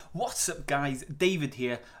What's up guys, David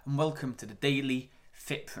here and welcome to the Daily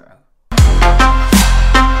Fit Pro.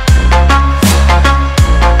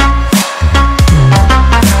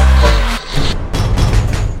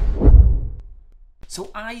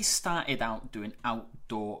 So I started out doing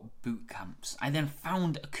outdoor boot camps. I then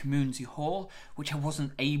found a community hall which I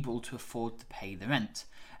wasn't able to afford to pay the rent.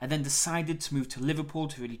 I then decided to move to Liverpool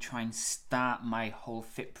to really try and start my whole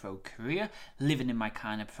Fit Pro career, living in my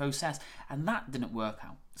kind of process, and that didn't work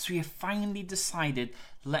out. So we finally decided,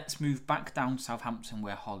 let's move back down to Southampton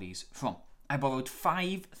where Holly's from. I borrowed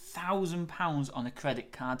 £5,000 on a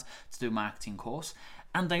credit card to do a marketing course,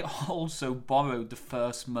 and I also borrowed the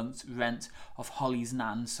first month's rent of Holly's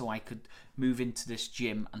nan so I could move into this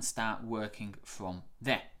gym and start working from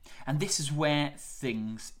there. And this is where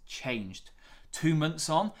things changed. 2 months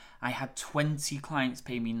on, I had 20 clients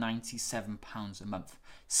pay me £97 a month.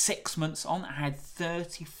 6 months on, I had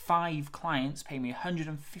 35 clients pay me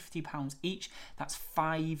 £150 each. That's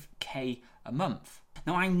 5k a month.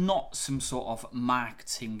 Now, I'm not some sort of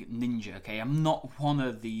marketing ninja, okay? I'm not one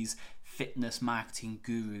of these fitness marketing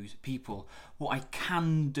gurus people. What I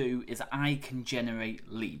can do is I can generate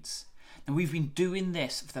leads. Now, we've been doing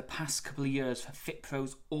this for the past couple of years for Fit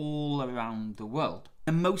Pros all around the world.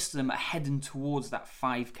 And most of them are heading towards that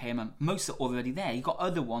 5k a month. Most are already there. You've got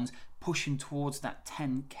other ones pushing towards that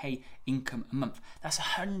 10k income a month. That's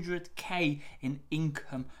 100k in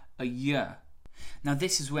income a year. Now,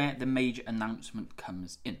 this is where the major announcement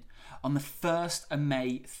comes in. On the 1st of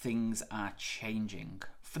May, things are changing.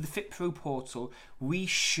 For the Fit Pro portal, we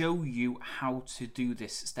show you how to do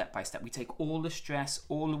this step by step. We take all the stress,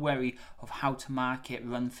 all the worry of how to market,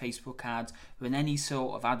 run Facebook ads, run any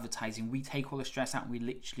sort of advertising. We take all the stress out and we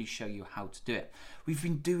literally show you how to do it. We've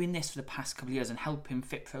been doing this for the past couple of years and helping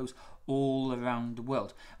Fit Pros all around the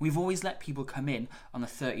world. We've always let people come in on a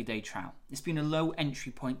 30-day trial. It's been a low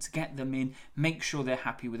entry point to get them in, make sure they're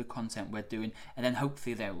happy with the content we're doing, and then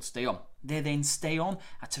hopefully they will stay on. They then stay on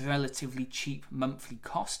at a relatively cheap monthly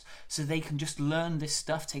cost so they can just learn this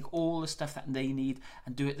stuff, take all the stuff that they need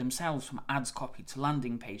and do it themselves, from ads copy to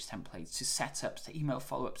landing page templates to setups to email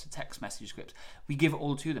follow-ups to text message scripts. We give it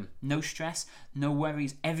all to them. No stress, no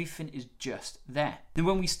worries, everything is just there. Then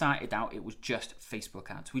when we started out, it was just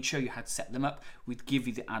Facebook ads. We'd show you how to set them up, we'd give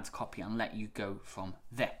you the ads copy and let you go from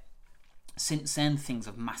there. Since then, things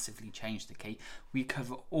have massively changed, okay? We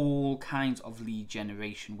cover all kinds of lead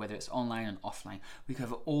generation, whether it's online and offline. We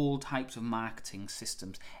cover all types of marketing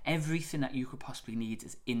systems. Everything that you could possibly need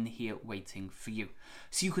is in here waiting for you.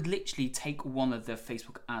 So you could literally take one of the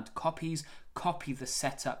Facebook ad copies, copy the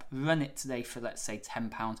setup, run it today for, let's say,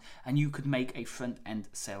 £10, and you could make a front-end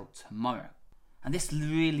sale tomorrow. And this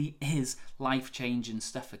really is life-changing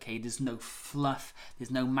stuff, okay? There's no fluff, there's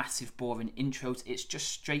no massive boring intros, it's just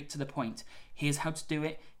straight to the point. Here's how to do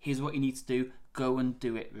it, here's what you need to do, go and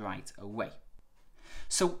do it right away.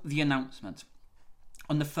 So, the announcement.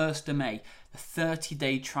 On the 1st of May, the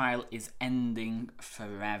 30-day trial is ending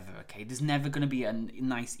forever, okay? There's never going to be a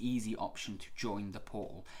nice, easy option to join the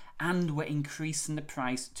portal. And we're increasing the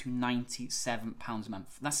price to £97 a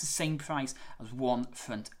month. That's the same price as one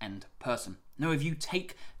front-end person. Now, if you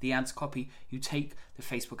take the ads copy, you take the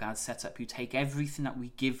Facebook ads setup, you take everything that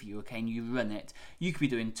we give you, okay, and you run it, you could be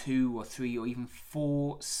doing 2 or 3 or even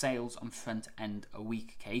 4 sales on front end a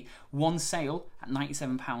week, okay? One sale at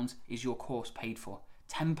 £97 is your course paid for.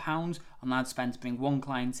 £10 on ad spend to bring one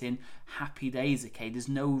client in, happy days, okay? There's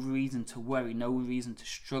no reason to worry, no reason to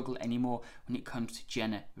struggle anymore when it comes to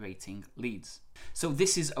generating leads. So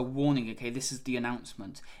this is a warning, okay? This is the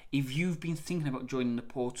announcement. If you've been thinking about joining the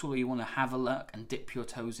portal or you want to have a look and dip your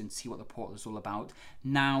toes in and see what the portal is all about,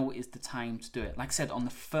 now is the time to do it. Like I said, on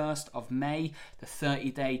the 1st of May, the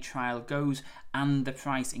 30-day trial goes and the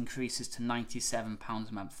price increases to £97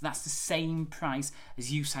 a month. That's the same price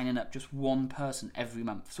as you signing up just one person every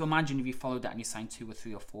month. So imagine if you followed that and you signed 2 or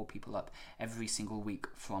 3 or 4 people up every single week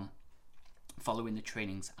from following the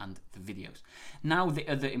trainings and the videos. Now, the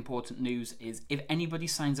other important news is if anybody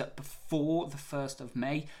signs up before the 1st of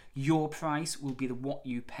May, your price will be what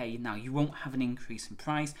you pay now. You won't have an increase in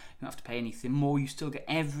price. You don't have to pay anything more. You still get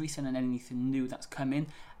everything and anything new that's come in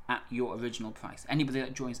at your original price. Anybody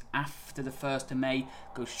that joins after the 1st of May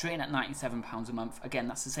goes straight in at £97 a month. Again,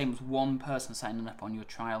 that's the same as one person signing up on your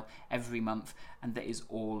trial every month, and that is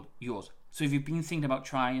all yours. So if you've been thinking about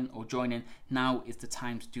trying or joining, now is the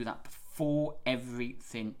time to do that before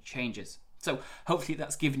everything changes. So hopefully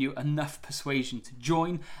that's given you enough persuasion to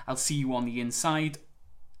join. I'll see you on the inside.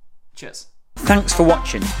 Cheers. Thanks for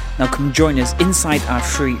watching. Now come join us inside our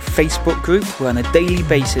free Facebook group where on a daily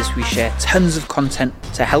basis we share tons of content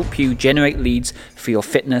to help you generate leads for your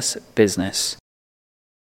fitness business.